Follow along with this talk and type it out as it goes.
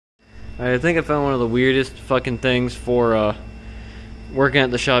I think I found one of the weirdest fucking things for working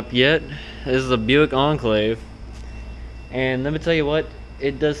at the shop yet. This is a Buick Enclave. And let me tell you what,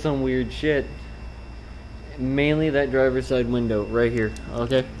 it does some weird shit. Mainly that driver's side window right here,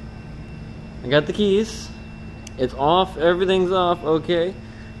 okay? I got the keys. It's off, everything's off, okay?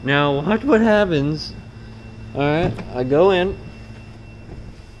 Now watch what happens. Alright, I go in.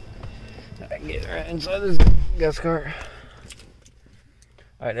 I get right inside this gas car.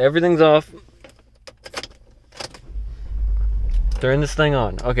 Alright, everything's off. Turn this thing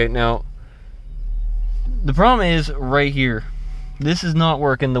on. Okay, now the problem is right here. This is not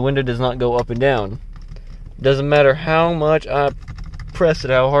working. The window does not go up and down. Doesn't matter how much I press it,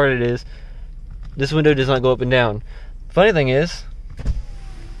 how hard it is. This window does not go up and down. Funny thing is,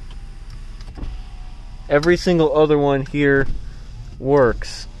 every single other one here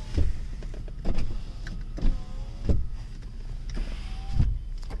works.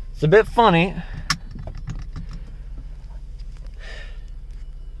 It's a bit funny.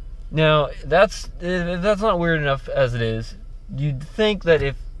 Now, that's not weird enough as it is. You'd think that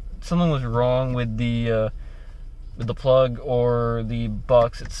if something was wrong with the plug or the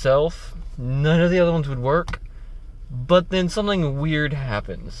box itself, none of the other ones would work. But then something weird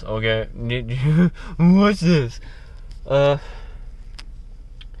happens, okay? What's this? Now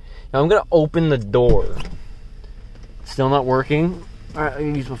I'm gonna open the door. Still not working. Alright, I'm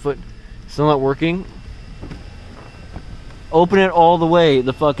gonna use my foot. Still not working. Open it all the way,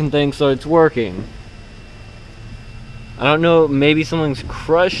 the fucking thing starts working. I don't know, maybe something's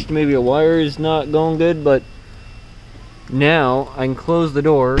crushed, maybe a wire is not going good, but now I can close the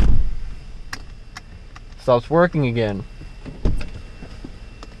door. Stops working again.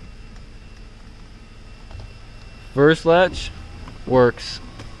 First latch works.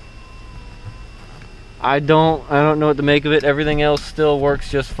 I don't know what to make of it. Everything else still works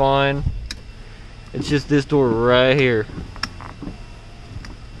just fine. It's just this door right here.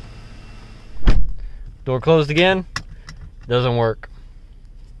 Door closed again. Doesn't work.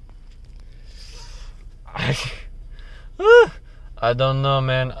 I don't know,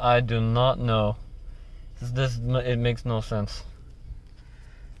 man. I do not know. It makes no sense.